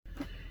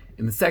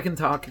In the second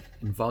talk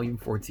in volume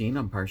 14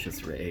 on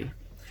Parshas Re'eh,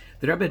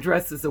 the Rebbe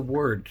addresses a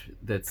word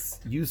that's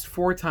used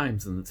 4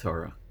 times in the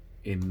Torah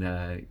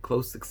in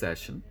close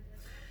succession,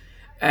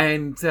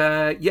 and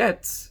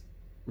yet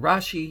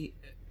Rashi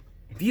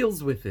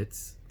deals with it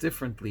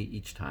differently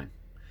each time.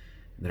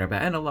 The Rebbe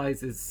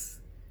analyzes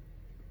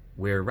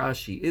where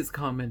Rashi is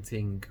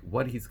commenting,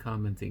 what he's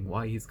commenting,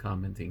 why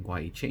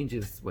he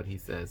changes what he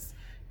says,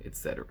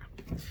 etc.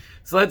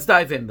 So let's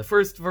dive in. The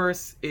first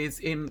verse is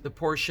in the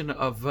portion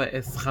of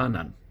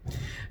Eschanan.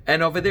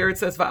 And over there it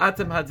says,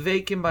 Va'atem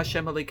hadveikim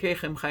b'Hashem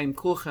Elokeichem chaim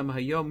kulchem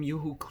hayom, you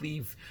who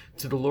cleave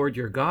to the Lord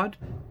your God,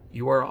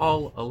 you are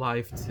all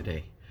alive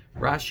today.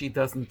 Rashi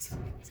doesn't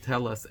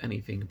tell us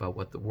anything about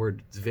what the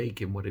word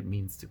dveikim, what it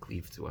means to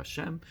cleave to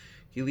Hashem.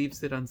 He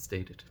leaves it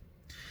unstated.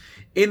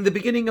 In the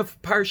beginning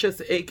of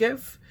Parshas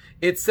Eikev,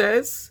 it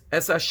says,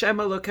 Es Hashem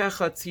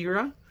Elokecha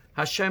tzira,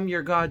 Hashem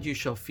your God you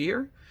shall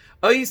fear,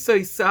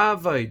 Oisei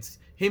savaid,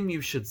 him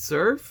you should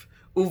serve,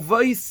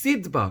 Uvai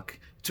sidbak,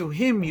 to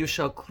him you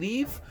shall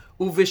cleave,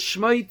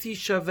 Uvishmaiti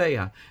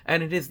shaveya,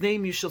 and in his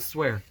name you shall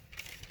swear.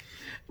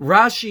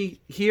 Rashi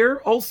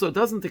here also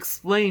doesn't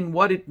explain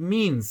what it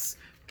means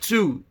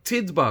to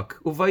tidbak,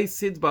 uvay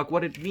sidbak,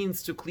 what it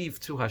means to cleave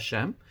to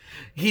Hashem.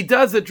 He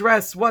does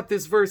address what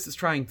this verse is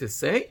trying to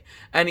say,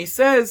 and he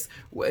says,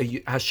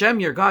 Hashem,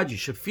 your God, you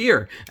should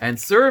fear and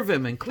serve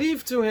him and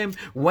cleave to him.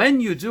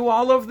 When you do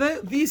all of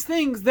these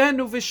things, then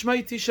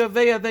uvishmaiti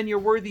shaveya, then you're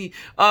worthy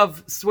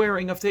of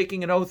swearing, of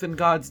taking an oath in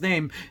God's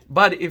name.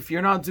 But if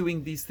you're not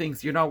doing these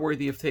things, you're not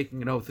worthy of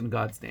taking an oath in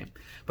God's name.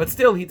 But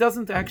still, he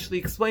doesn't actually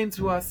explain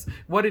to us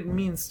what it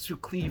means to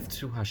cleave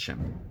to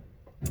Hashem.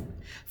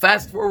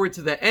 Fast forward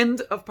to the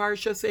end of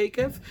Parshas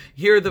Eikev.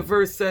 Here the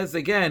verse says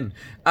again,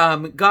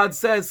 God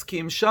says, Ki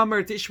im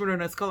shamer tishmeru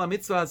neskal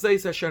mitzvah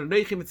hazos asher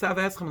reichi mitzav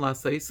eschem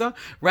la'aseisa.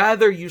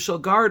 Rather, you shall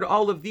guard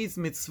all of these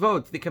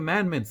mitzvot, the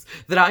commandments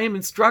that I am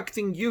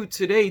instructing you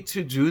today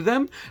to do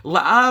them.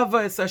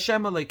 La'ava es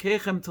Hashem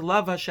Elokeichem, to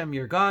love Hashem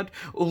your God.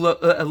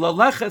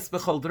 La'leches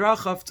b'chol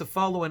drachav, to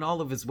follow in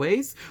all of his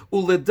ways.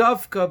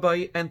 U'ledavka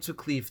bai, and to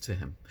cleave to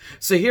him.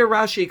 So here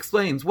Rashi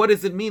explains, what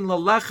does it mean,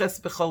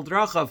 la'leches b'chol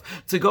drachav,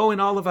 to go in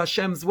all of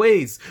Hashem's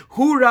ways?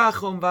 Hu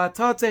rachum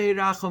v'atatei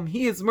rachum,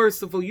 he is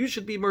merciful, you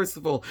should be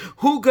merciful.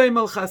 Hu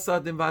goimel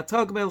chasadim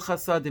v'atagmel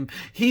chasadim,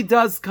 he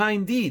does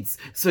kind deeds,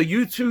 so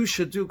you too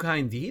should do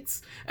kind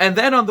deeds. And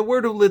then on the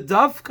word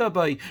u'ledavka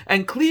bai,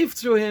 and cleave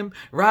to him,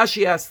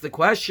 Rashi asks the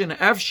question,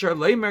 Efshar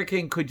leimer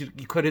king,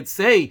 could it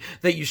say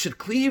that you should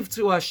cleave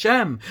to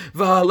Hashem?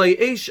 V'halei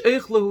eish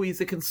eichlahu,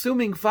 he's a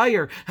consuming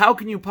fire, how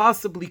can you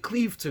possibly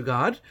cleave to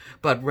God?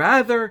 But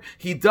rather,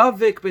 he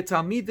davik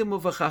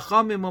b'talmidim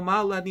uv'chachamim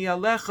u'malani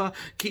alecha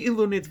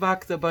ki'ilu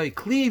nidvakta bai,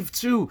 cleave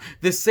to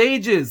the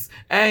sages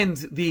and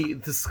the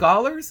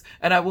scholars,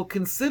 and I will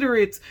consider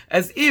it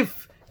as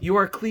if you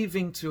are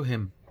cleaving to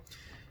him.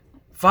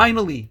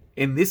 Finally,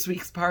 in this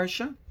week's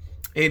parsha,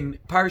 in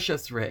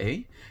Parshas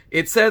Re'eh,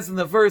 it says in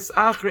the verse,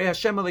 Achrei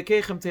Hashem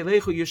Elokeichem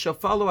telechu, you shall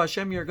follow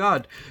Hashem your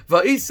God.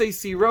 Va'isei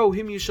siro,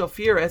 him you shall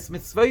fear. Es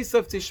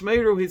mitzvaysav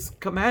tishmeru, his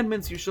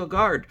commandments you shall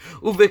guard.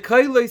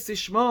 Uvekailei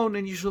sishmon,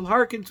 and you shall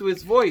hearken to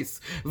his voice.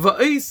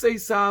 Va'isei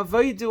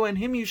sa'avaidu, and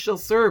him you shall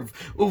serve.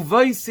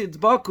 Uvaisid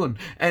bakun,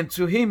 and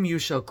to him you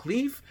shall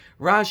cleave.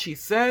 Rashi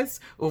says,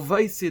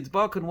 Uvaisid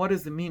bakun, what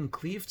does it mean,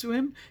 cleave to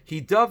him?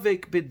 He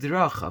davek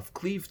bidrachav,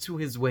 cleave to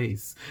his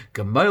ways.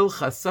 Gamal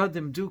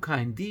chasadim, do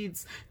kind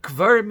deeds.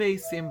 Kvar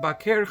meisim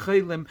baker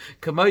chaylim,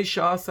 kamay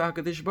sha'asa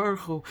HaKadosh Baruch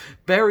Hu,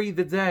 bury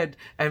the dead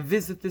and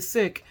visit the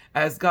sick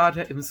as God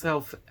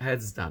himself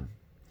has done.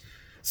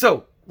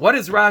 So, what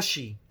is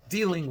Rashi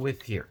dealing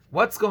with here?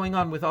 What's going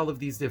on with all of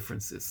these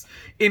differences?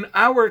 In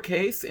our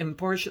case, in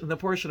the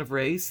portion of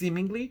Re'eh,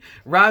 seemingly,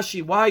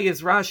 Rashi, why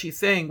is Rashi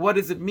saying, what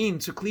does it mean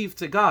to cleave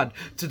to God,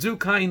 to do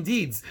kind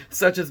deeds,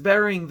 such as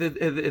burying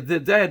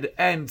the dead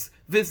and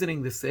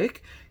visiting the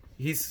sick?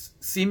 He's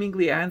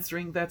seemingly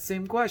answering that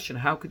same question.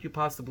 How could you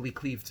possibly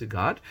cleave to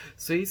God?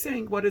 So he's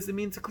saying, what does it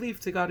mean to cleave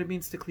to God? It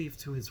means to cleave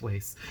to his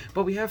ways.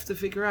 But we have to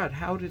figure out,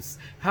 how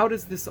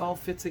does this all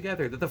fit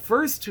together? That the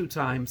first 2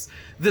 times,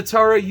 the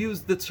Torah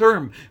used the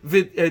term to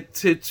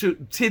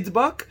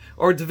tidbak,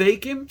 or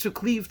dveikim, to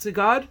cleave to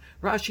God.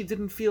 Rashi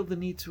didn't feel the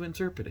need to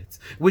interpret it,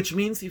 which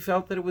means he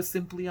felt that it was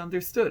simply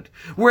understood.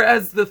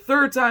 Whereas the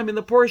 3rd time in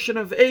the portion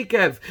of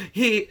Eikev,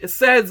 he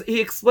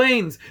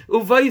explains,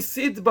 uvay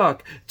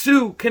sidbak,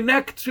 to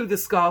connect to the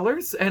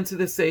scholars and to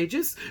the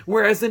sages,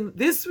 whereas in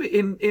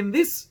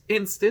this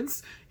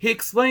instance, he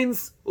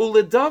explains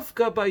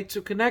uledavka, by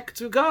to connect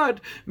to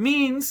God,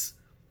 means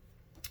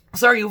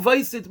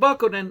uvaisid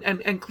bakon,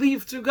 and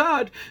cleave to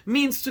God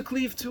means to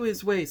cleave to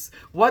his ways.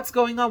 What's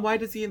going on? Why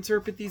does he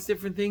interpret these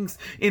different things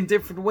in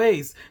different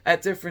ways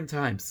at different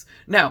times?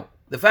 Now,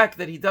 the fact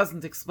that he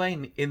doesn't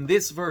explain in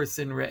this verse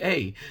in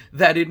Re'eh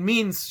that it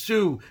means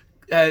to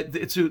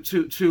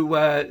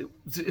why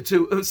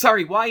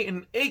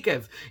in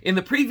Akev, in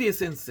the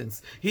previous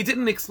instance, he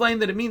didn't explain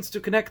that it means to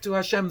connect to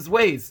Hashem's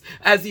ways,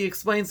 as he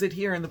explains it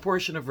here in the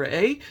portion of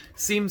Re'eh,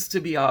 seems to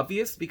be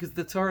obvious, because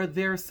the Torah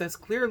there says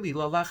clearly,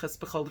 Lalachas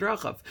b'chol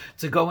drachav,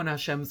 to go in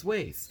Hashem's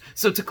ways.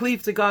 So to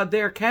cleave to God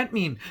there can't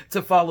mean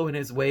to follow in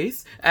his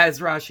ways, as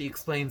Rashi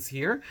explains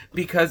here,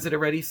 because it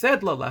already said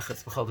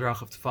Lalachas b'chol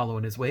drachav, to follow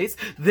in his ways.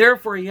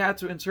 Therefore, he had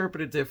to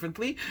interpret it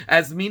differently,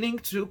 as meaning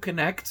to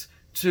connect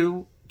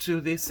to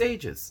the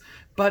sages.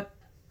 But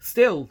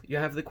still, you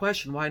have the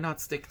question, why not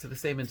stick to the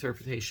same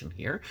interpretation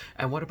here?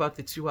 And what about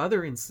the two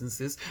other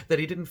instances that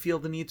he didn't feel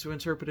the need to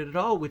interpret it at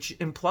all, which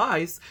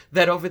implies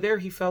that over there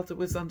he felt it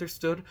was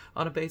understood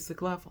on a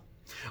basic level?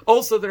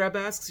 Also, the Rebbe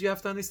asks, you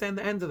have to understand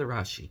the end of the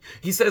Rashi.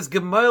 He says,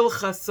 Gemoil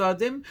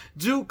chasadim,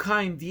 do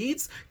kind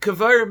deeds,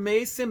 kavar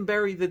mesim,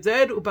 bury the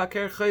dead,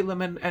 ubaker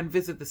chaylim, and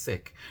visit the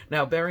sick.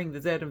 Now, burying the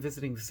dead and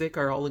visiting the sick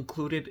are all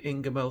included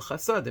in Gemoil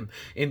chasadim,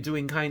 in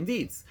doing kind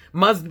deeds.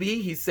 Must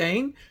be, he's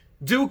saying,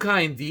 do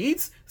kind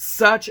deeds,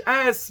 such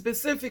as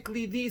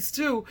specifically these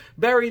two,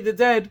 bury the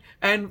dead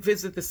and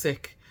visit the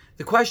sick.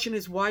 The question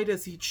is, why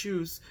does he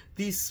choose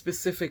these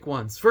specific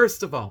ones?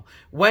 First of all,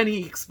 when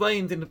he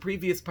explained in the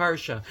previous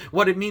parsha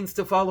what it means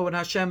to follow in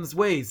Hashem's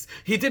ways,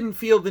 he didn't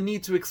feel the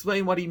need to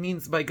explain what he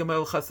means by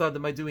Gemoil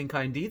Chasadim, by doing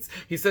kind deeds.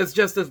 He says,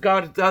 just as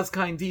God does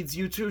kind deeds,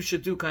 you too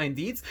should do kind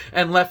deeds,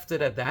 and left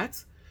it at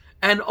that.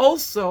 And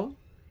also,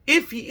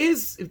 if he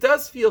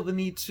does feel the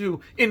need to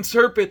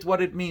interpret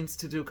what it means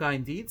to do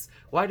kind deeds,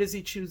 why does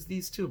he choose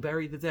these two,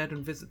 bury the dead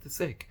and visit the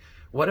sick?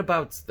 What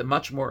about the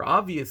much more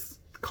obvious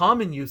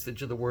common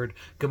usage of the word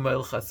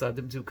Gemoil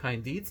Chasadim, do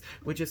kind deeds,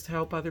 which is to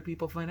help other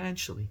people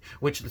financially,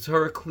 which the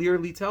Torah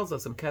clearly tells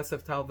us in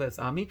Kesef Talves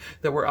Ami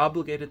that we're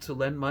obligated to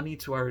lend money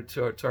to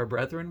our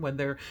brethren when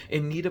they're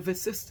in need of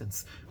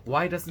assistance.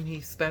 Why doesn't he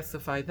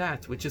specify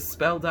that, which is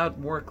spelled out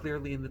more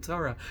clearly in the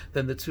Torah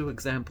than the two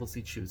examples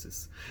he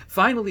chooses?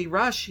 Finally,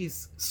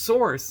 Rashi's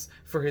source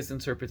for his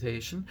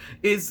interpretation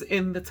is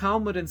in the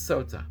Talmud and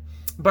Sota.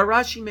 But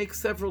Rashi makes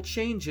several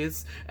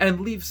changes and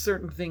leaves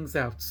certain things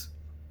out.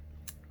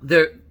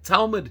 The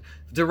Talmud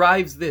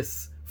derives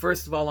this,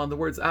 first of all, on the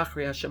words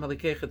Achri Hashem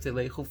Elikecha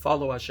Telechu,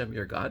 follow Hashem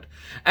your God.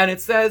 And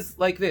it says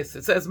like this,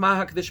 it says, Ma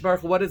HaKadosh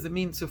Baruch Hu, what does it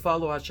mean to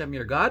follow Hashem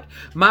your God?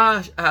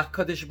 Ma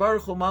HaKadosh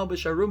Baruch Hu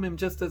Malbish Arumim,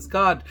 just as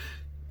God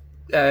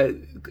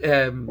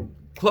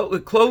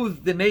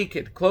clothe the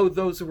naked, clothe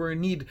those who were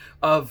in need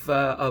of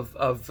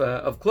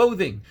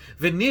clothing.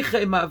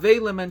 V'nichei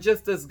ma'avelim, and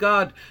just as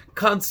God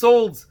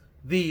consoled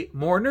the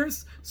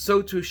mourners,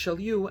 so too shall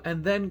you,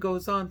 and then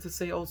goes on to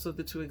say also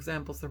the two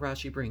examples that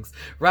Rashi brings.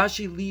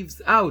 Rashi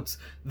leaves out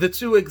the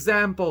two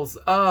examples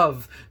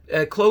of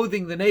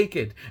clothing the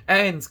naked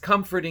and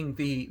comforting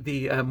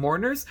the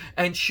mourners,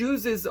 and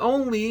chooses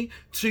only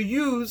to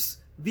use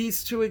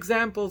these two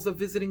examples of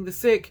visiting the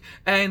sick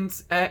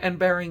and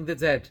burying the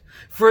dead.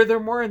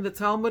 Furthermore, in the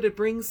Talmud, it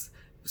brings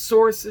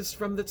sources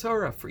from the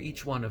Torah for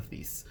each one of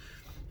these.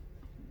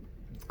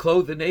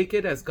 Clothe the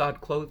naked as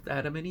God clothed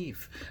Adam and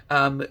Eve.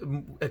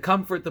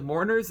 Comfort the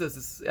mourners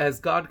as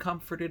God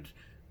comforted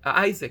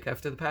Isaac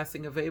after the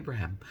passing of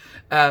Abraham.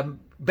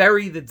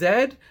 Bury the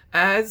dead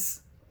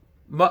as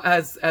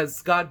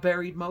God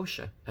buried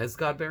Moshe, as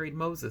God buried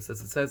Moses,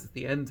 as it says at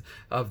the end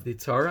of the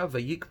Torah,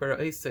 Vayikbar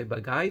Eisei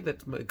Bagai,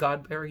 that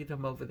God buried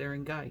him over there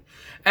in Gai.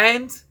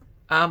 And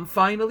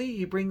finally,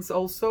 he brings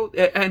also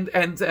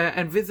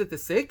and visit the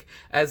sick,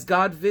 as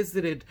God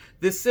visited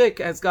the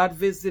sick, as God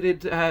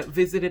visited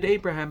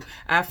Abraham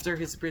after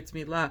his Brit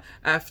Milah,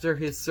 after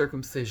his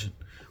circumcision.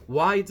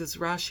 Why does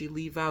Rashi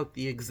leave out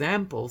the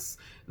examples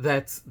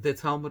that the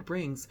Talmud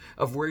brings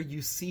of where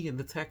you see in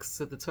the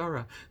texts of the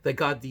Torah that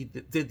God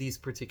did these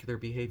particular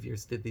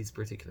behaviors, did these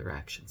particular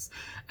actions?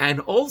 And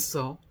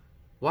also,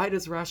 why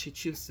does Rashi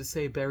choose to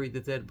say bury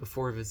the dead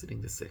before visiting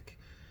the sick?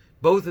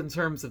 Both in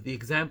terms of the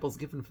examples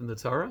given from the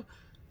Torah.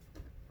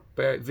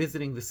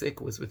 Visiting the sick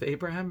was with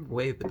Abraham,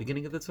 way at the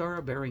beginning of the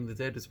Torah. Burying the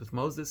dead is with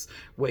Moses,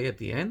 way at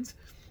the end.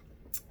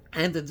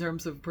 And in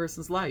terms of a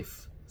person's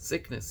life,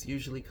 sickness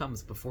usually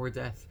comes before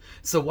death.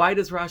 So why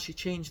does Rashi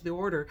change the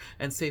order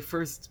and say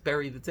first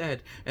bury the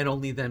dead and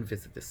only then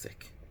visit the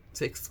sick?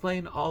 To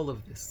explain all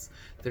of this,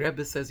 the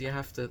Rebbe says you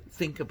have to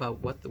think about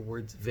what the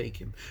words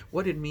vekim,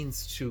 what it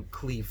means to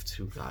cleave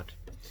to God.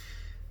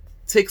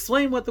 To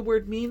explain what the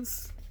word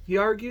means, he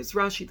argues,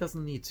 Rashi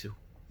doesn't need to.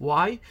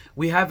 Why?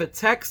 We have a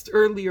text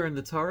earlier in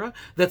the Torah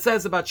that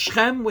says about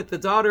Shem with the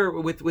daughter,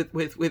 with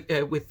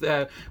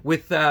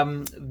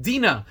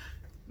Dinah,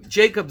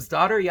 Jacob's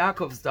daughter,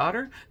 Yaakov's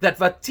daughter, that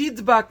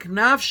vatidbak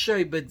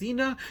nafshay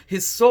bedina,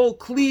 his soul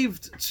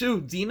cleaved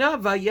to Dinah,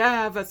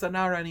 vayahav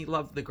asanara, and he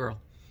loved the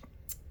girl.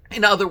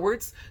 In other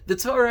words, the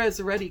Torah has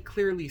already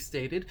clearly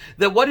stated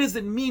that what does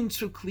it mean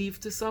to cleave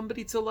to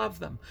somebody? To love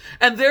them.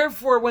 And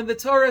therefore, when the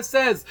Torah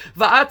says,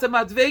 Va'atam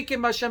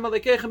adveikim Hashem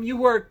alekechem,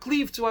 you are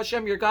cleave to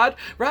Hashem your God,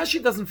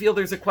 Rashi doesn't feel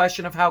there's a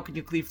question of how can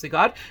you cleave to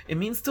God. It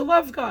means to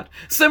love God.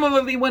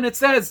 Similarly, when it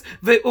says,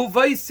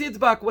 Ve'uvay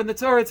sidbak, when the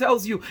Torah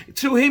tells you,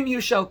 to him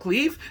you shall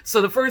cleave,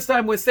 so the first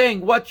time we're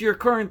saying what you're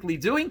currently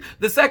doing,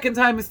 the second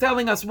time is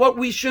telling us what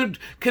we should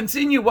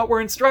continue, what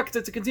we're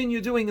instructed to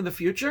continue doing in the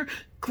future.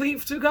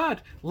 Cleave to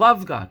God.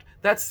 Love God.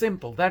 That's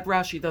simple. That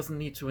Rashi doesn't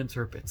need to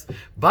interpret.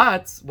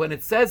 But when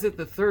it says it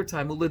the third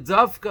time,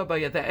 uledavka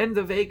by at the end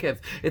of Ekev,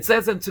 it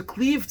says, and to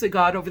cleave to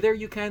God, over there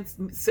you can't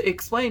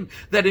explain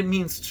that it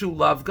means to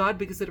love God,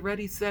 because it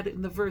already said it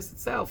in the verse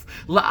itself.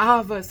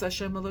 La'avas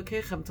Hashem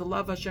Elokechem, to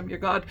love Hashem your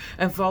God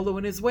and follow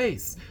in his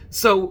ways.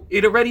 So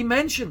it already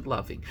mentioned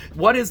loving.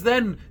 What is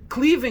then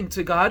cleaving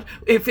to God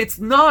if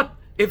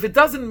it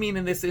doesn't mean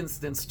in this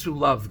instance to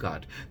love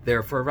God?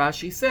 Therefore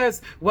Rashi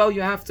says, well,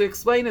 you have to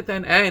explain it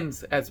then. And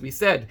as we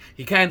said,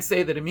 he can't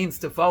say that it means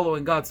to follow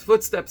in God's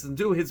footsteps and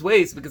do his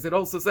ways, because it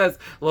also says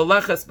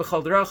L'leches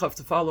b'chol derachav,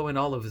 to follow in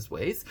all of his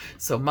ways.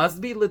 So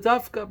must be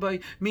L'davka by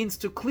means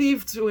to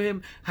cleave to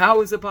him.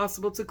 How is it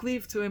possible to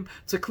cleave to him?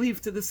 To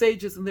cleave to the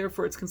sages, and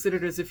therefore it's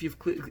considered as if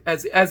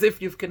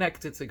you've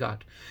connected to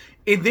God.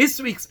 In this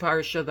week's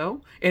parsha,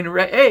 though, in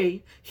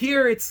Re'eh,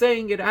 here it's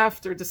saying it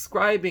after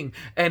describing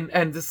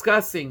and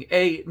discussing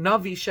a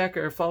Navi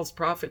Sheker, a false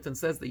prophet, and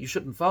says that you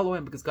shouldn't follow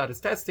him because God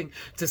is testing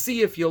to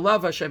see if you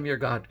love Hashem your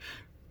God.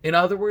 In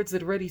other words,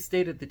 it already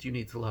stated that you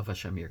need to love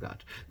Hashem your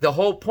God. The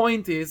whole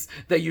point is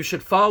that you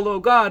should follow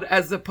God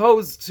as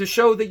opposed to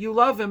show that you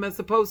love him, as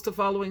opposed to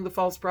following the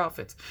false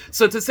prophet.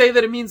 So to say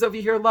that it means over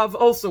here love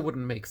also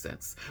wouldn't make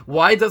sense.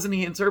 Why doesn't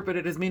he interpret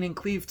it as meaning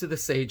cleave to the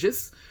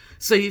sages?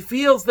 So he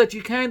feels that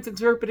you can't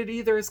interpret it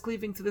either as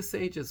cleaving to the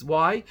sages.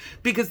 Why?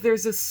 Because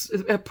there's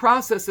a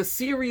process, a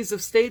series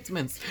of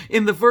statements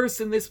in the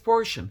verse in this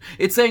portion.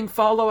 It's saying,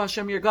 follow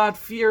Hashem your God,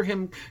 fear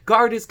him,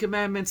 guard his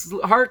commandments,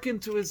 hearken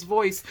to his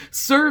voice,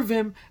 serve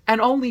him,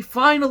 and only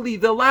finally,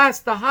 the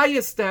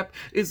highest step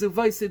is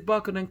uvaisid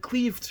bakon, and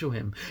cleave to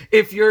him.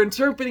 If you're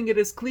interpreting it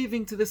as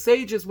cleaving to the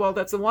sages, well,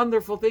 that's a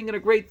wonderful thing and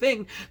a great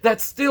thing. That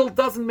still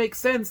doesn't make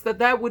sense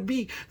that would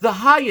be the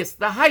highest,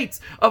 the height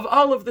of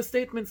all of the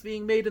statements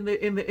being made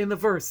in the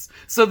verse.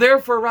 So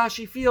therefore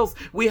Rashi feels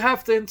we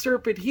have to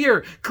interpret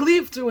here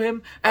cleave to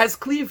him as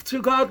cleave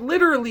to God,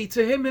 literally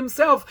to him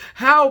himself.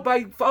 How?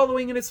 By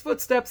following in his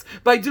footsteps,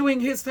 by doing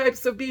his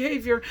types of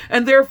behavior,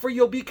 and therefore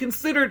you'll be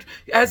considered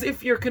as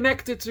if you're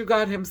connected to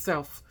God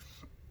himself.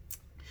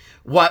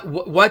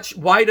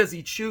 Why does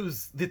he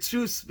choose the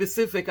two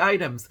specific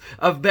items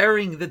of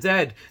burying the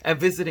dead and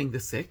visiting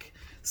the sick?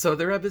 So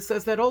the Rebbe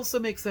says that also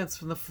makes sense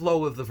from the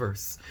flow of the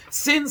verse.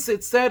 Since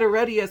it said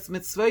already as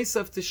mitzvahs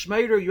of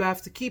tishmeiru, you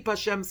have to keep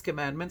Hashem's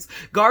commandments,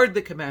 guard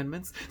the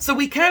commandments. So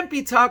we can't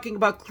be talking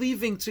about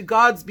cleaving to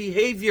God's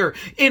behavior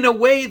in a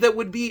way that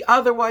would be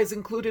otherwise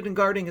included in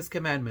guarding his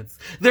commandments.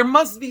 There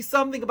must be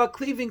something about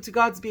cleaving to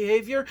God's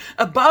behavior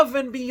above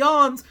and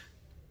beyond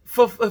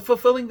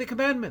fulfilling the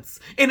commandments,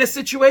 in a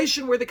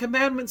situation where the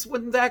commandments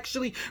wouldn't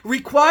actually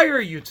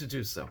require you to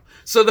do so.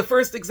 So the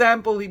first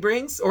example he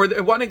brings, or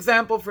one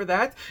example for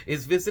that,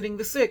 is visiting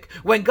the sick.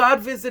 When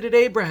God visited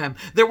Abraham,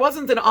 there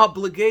wasn't an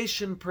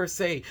obligation per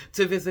se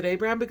to visit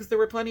Abraham, because there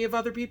were plenty of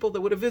other people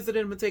that would have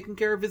visited him and taken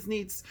care of his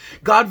needs.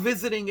 God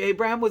visiting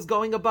Abraham was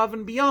going above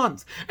and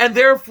beyond. And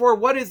therefore,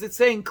 what is it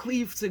saying?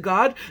 Cleave to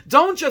God.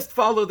 Don't just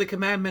follow the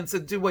commandments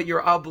and do what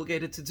you're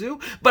obligated to do,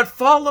 but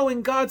follow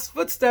in God's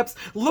footsteps.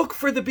 Look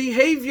for the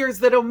behaviors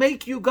that'll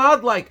make you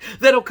godlike,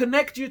 that'll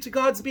connect you to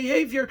God's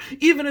behavior,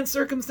 even in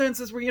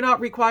circumstances where you're not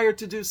required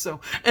to do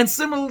so. And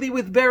similarly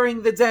with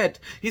burying the dead,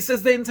 he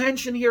says the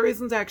intention here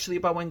isn't actually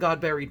about when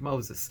God buried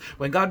Moses.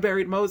 When God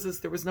buried Moses,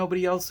 there was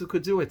nobody else who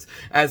could do it.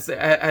 As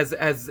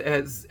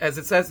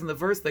it says in the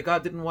verse, that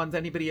God didn't want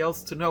anybody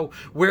else to know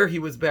where he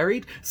was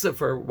buried. So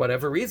for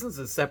whatever reasons,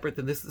 it's separate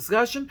than this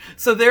discussion.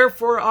 So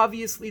therefore,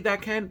 obviously,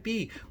 that can't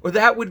be, or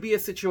that would be a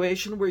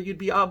situation where you'd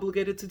be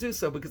obligated to do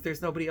so because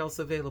there's nobody else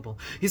available.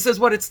 He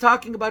says what it's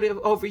talking about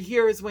over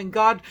here is when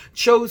God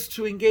chose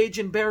to engage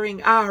in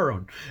burying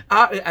Aaron.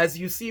 As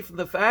you see from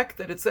the fact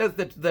that it says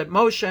that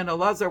Moshe and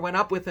Elazar went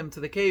up with him to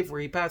the cave where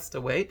he passed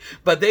away,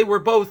 but they were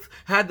both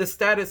had the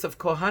status of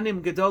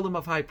Kohanim Gedolim,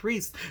 of high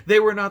priests. They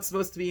were not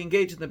supposed to be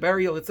engaged in the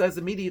burial. It says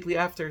immediately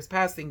after his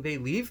passing they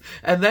leave,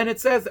 and then it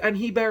says, and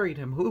he buried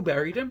him. Who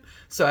buried him?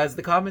 So as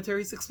the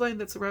commentaries explain,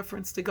 that's a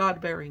reference to God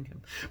burying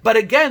him. But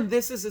again,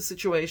 this is a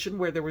situation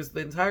where there was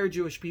the entire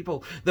Jewish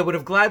people that would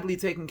have gladly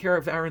taken care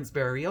of Aaron's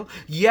burial,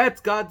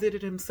 yet God did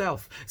it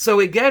himself. So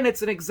again,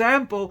 it's an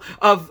example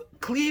of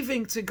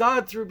cleaving to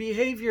God through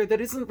behavior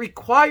that isn't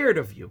required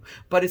of you,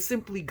 but is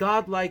simply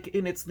godlike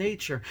in its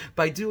nature,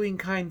 by doing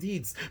kind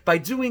deeds, by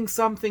doing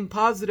something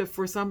positive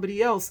for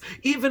somebody else,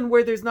 even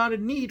where there's not a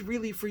need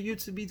really for you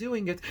to be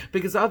doing it,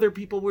 because other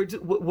people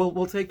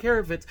will take care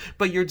of it,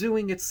 but you're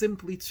doing it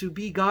simply to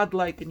be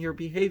godlike in your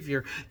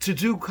behavior, to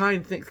do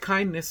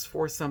kindness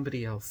for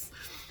somebody else.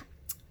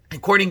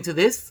 According to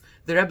this,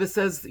 the Rebbe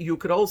says you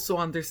could also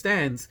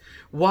understand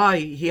why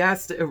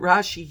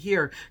Rashi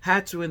here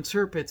had to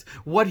interpret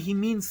what he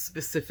means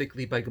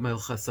specifically by Gemel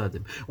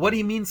Chasadim, what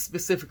he means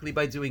specifically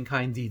by doing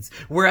kind deeds.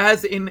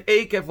 Whereas in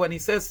Eikev, when he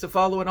says to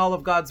follow in all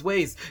of God's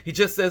ways, he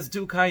just says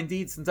do kind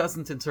deeds and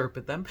doesn't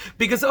interpret them.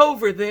 Because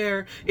over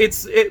there,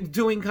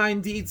 doing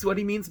kind deeds, what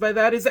he means by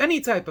that is any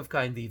type of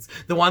kind deeds.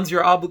 The ones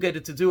you're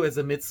obligated to do as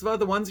a mitzvah,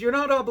 the ones you're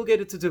not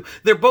obligated to do.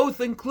 They're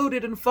both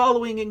included in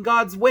following in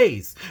God's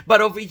ways.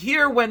 But over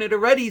here, when it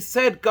already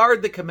said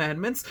guard the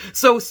commandments,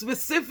 so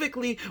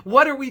specifically,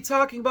 what are we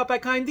talking about by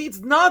kind deeds?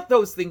 Not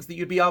those things that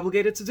you'd be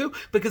obligated to do,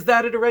 because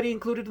that had already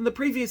included in the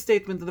previous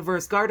statement of the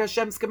verse, guard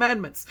Hashem's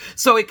commandments.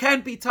 So it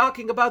can't be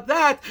talking about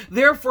that.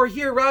 Therefore,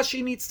 here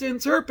Rashi needs to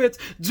interpret,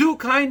 do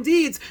kind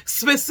deeds,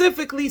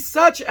 specifically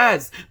such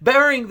as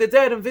burying the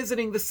dead and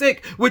visiting the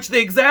sick, which the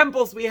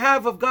examples we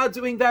have of God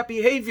doing that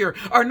behavior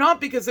are not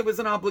because it was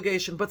an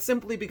obligation, but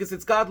simply because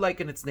it's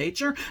godlike in its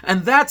nature,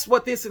 and that's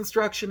what this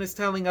instruction is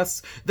telling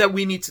us that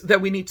we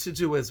need to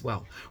do as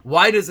well.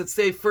 Why does it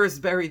say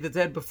first bury the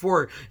dead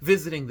before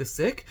visiting the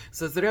sick?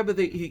 Says the Rebbe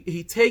that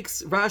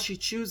Rashi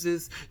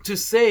chooses to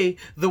say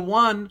the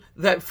one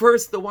that's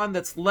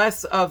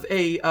less of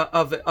a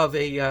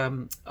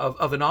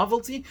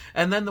novelty,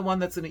 and then the one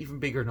that's an even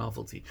bigger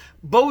novelty.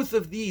 Both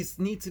of these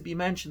need to be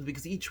mentioned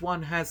because each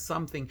one has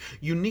something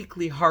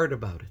uniquely hard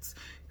about it.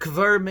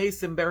 Kvar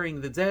Mason,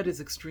 burying the dead, is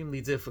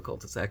extremely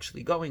difficult. It's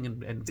actually going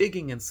and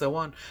digging and so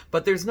on,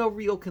 but there's no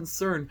real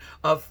concern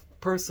of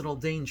personal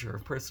danger,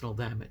 of personal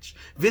damage.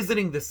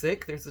 Visiting the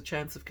sick, there's a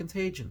chance of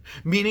contagion,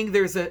 meaning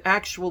there's an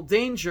actual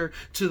danger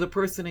to the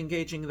person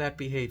engaging in that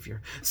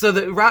behavior. So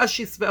that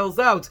Rashi spells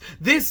out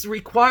this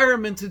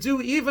requirement to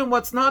do even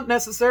what's not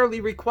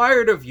necessarily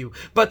required of you,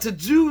 but to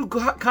do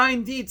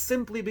kind deeds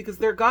simply because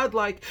they're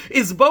godlike,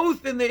 is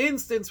both in the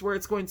instance where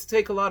it's going to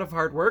take a lot of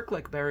hard work,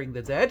 like burying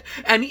the dead,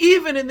 and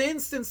even in the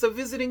instance of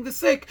visiting the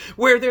sick,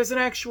 where there's an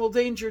actual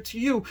danger to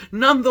you.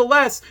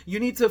 Nonetheless,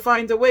 you need to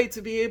find a way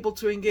to be able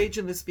to engage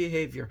in this behavior.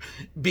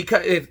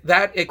 Because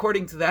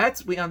according to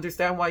that, we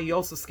understand why he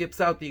also skips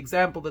out the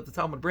example that the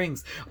Talmud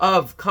brings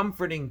of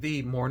comforting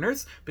the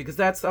mourners, because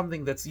that's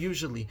something that's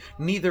usually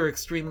neither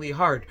extremely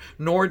hard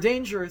nor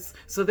dangerous.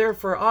 So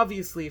therefore,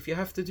 obviously, if you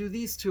have to do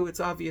these two, it's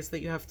obvious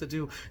that you have to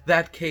do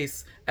that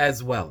case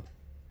as well.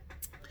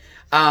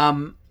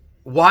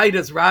 Why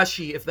does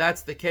Rashi, if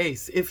that's the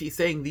case, if he's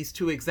saying these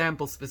two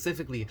examples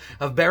specifically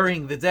of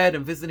burying the dead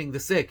and visiting the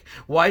sick,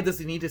 why does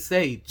he need to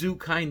say do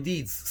kind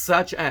deeds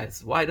such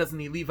as? Why doesn't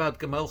he leave out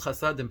Gemel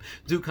Chasadim,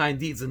 do kind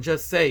deeds, and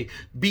just say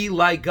be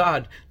like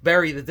God,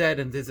 bury the dead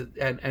and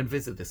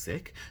visit the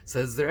sick?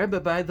 Says the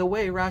Rebbe, by the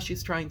way,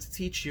 Rashi's trying to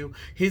teach you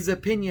his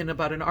opinion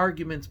about an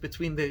argument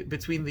between the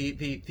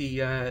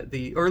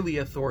early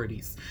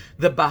authorities.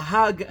 The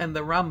Bahag and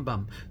the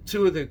Rambam,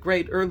 two of the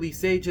great early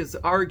sages,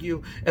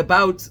 argue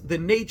about the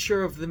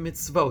nature of the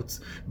mitzvot.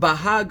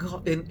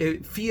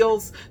 Bahag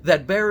feels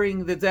that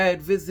burying the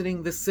dead,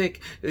 visiting the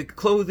sick,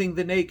 clothing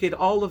the naked,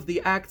 all of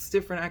the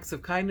different acts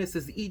of kindness,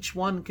 is each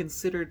one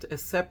considered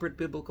as separate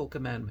biblical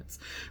commandments.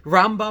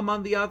 Rambam,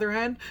 on the other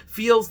hand,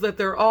 feels that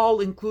they're all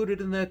included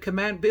in the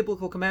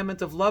biblical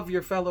commandment of love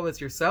your fellow as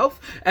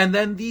yourself, and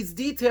then these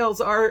details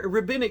are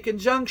rabbinic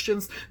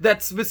injunctions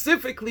that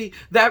specifically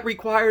that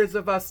requires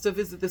of us to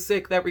visit the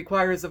sick, that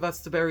requires of us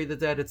to bury the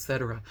dead,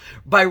 etc.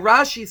 By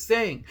Rashi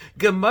saying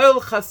Gemel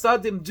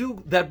Chasadim,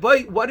 do that.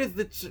 What is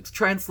the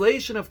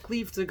translation of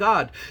cleave to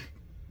God?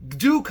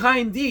 Do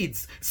kind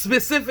deeds,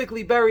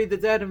 specifically bury the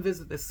dead and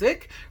visit the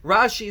sick.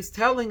 Rashi is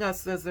telling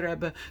us, says the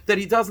Rebbe, that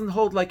he doesn't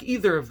hold like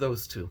either of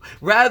those two.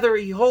 Rather,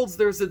 he holds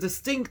there's a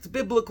distinct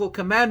biblical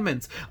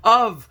commandment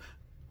of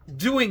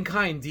doing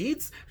kind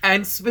deeds,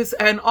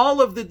 and all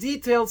of the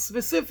details,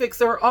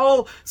 specifics are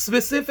all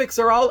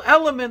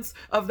elements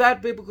of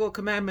that biblical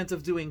commandment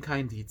of doing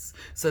kind deeds.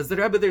 Says the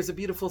Rebbe, there's a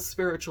beautiful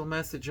spiritual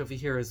message over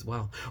here as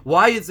well.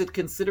 Why is it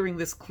considering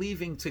this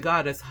cleaving to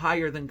God as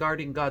higher than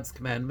guarding God's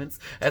commandments,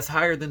 as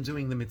higher than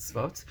doing the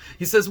mitzvot?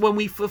 He says when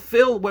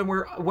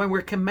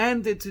we're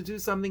commanded to do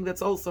something,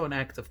 that's also an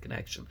act of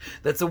connection.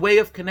 That's a way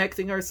of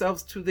connecting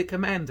ourselves to the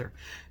commander.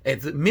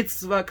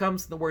 Mitzvah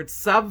comes from the word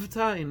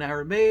savta in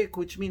Aramaic,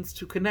 which means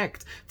to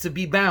connect, to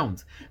be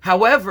bound.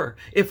 However,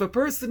 if a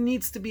person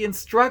needs to be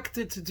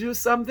instructed to do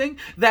something,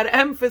 that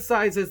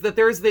emphasizes that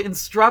there's the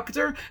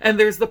instructor and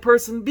there's the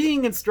person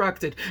being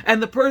instructed,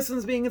 and the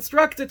person's being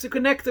instructed to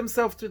connect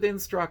himself to the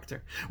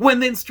instructor. When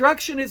the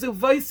instruction is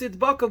uvaisid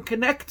bakum,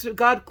 connect to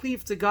God,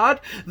 cleave to God,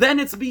 then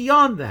it's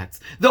beyond that.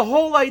 The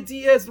whole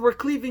idea is we're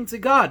cleaving to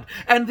God,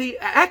 and the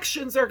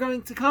actions are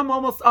going to come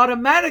almost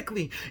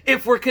automatically.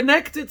 If we're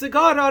connected to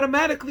God,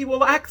 automatically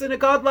we'll act in a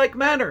godlike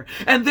manner,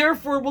 and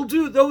therefore we'll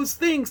do those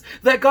things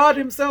that God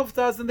himself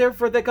does, and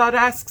therefore that God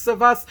asks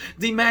of us,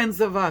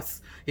 demands of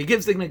us. He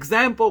gives an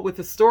example with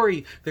a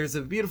story. There's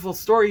a beautiful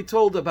story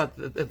told about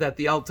that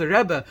the Alter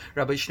Rebbe,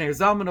 Rabbi Shneur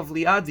Zalman of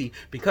Liadi,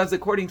 because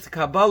according to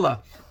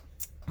Kabbalah,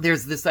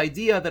 there's this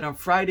idea that on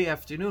Friday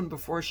afternoon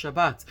before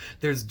Shabbat,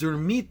 there's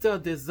Durmita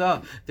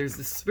Deza, there's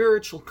the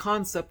spiritual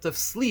concept of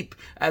sleep,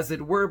 as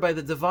it were, by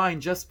the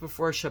divine just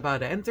before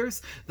Shabbat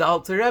enters. The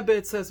Alter Rebbe,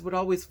 it says, would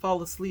always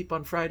fall asleep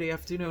on Friday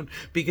afternoon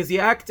because he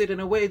acted in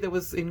a way that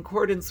was in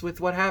accordance with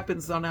what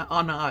happens on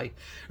high.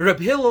 Reb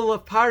Hillel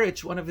of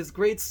Parich, one of his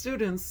great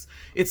students,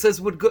 it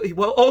says,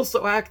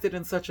 also acted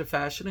in such a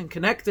fashion and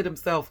connected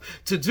himself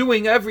to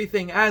doing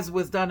everything as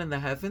was done in the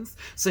heavens.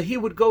 So he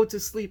would go to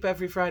sleep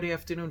every Friday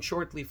afternoon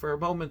shortly for a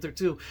moment or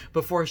two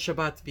before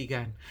Shabbat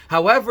began.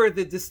 However,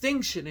 the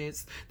distinction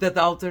is that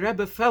the Alter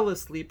Rebbe fell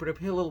asleep, Reb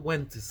Hillel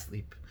went to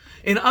sleep.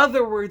 In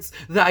other words,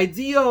 the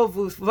idea of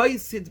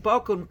Uvaysid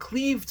Bakun,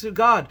 cleave to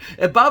God,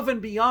 above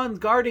and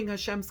beyond guarding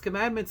Hashem's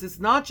commandments, is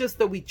not just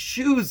that we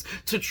choose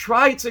to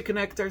try to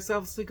connect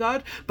ourselves to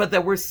God, but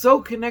that we're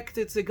so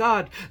connected to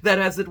God that,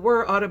 as it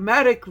were,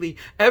 automatically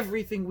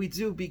everything we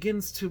do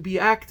begins to be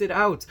acted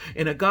out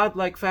in a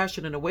godlike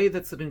fashion, in a way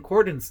that's in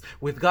accordance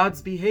with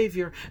God's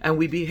behavior, and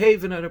we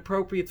behave in an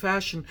appropriate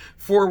fashion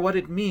for what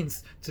it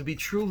means to be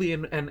truly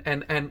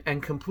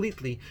and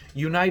completely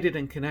united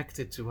and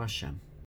connected to Hashem.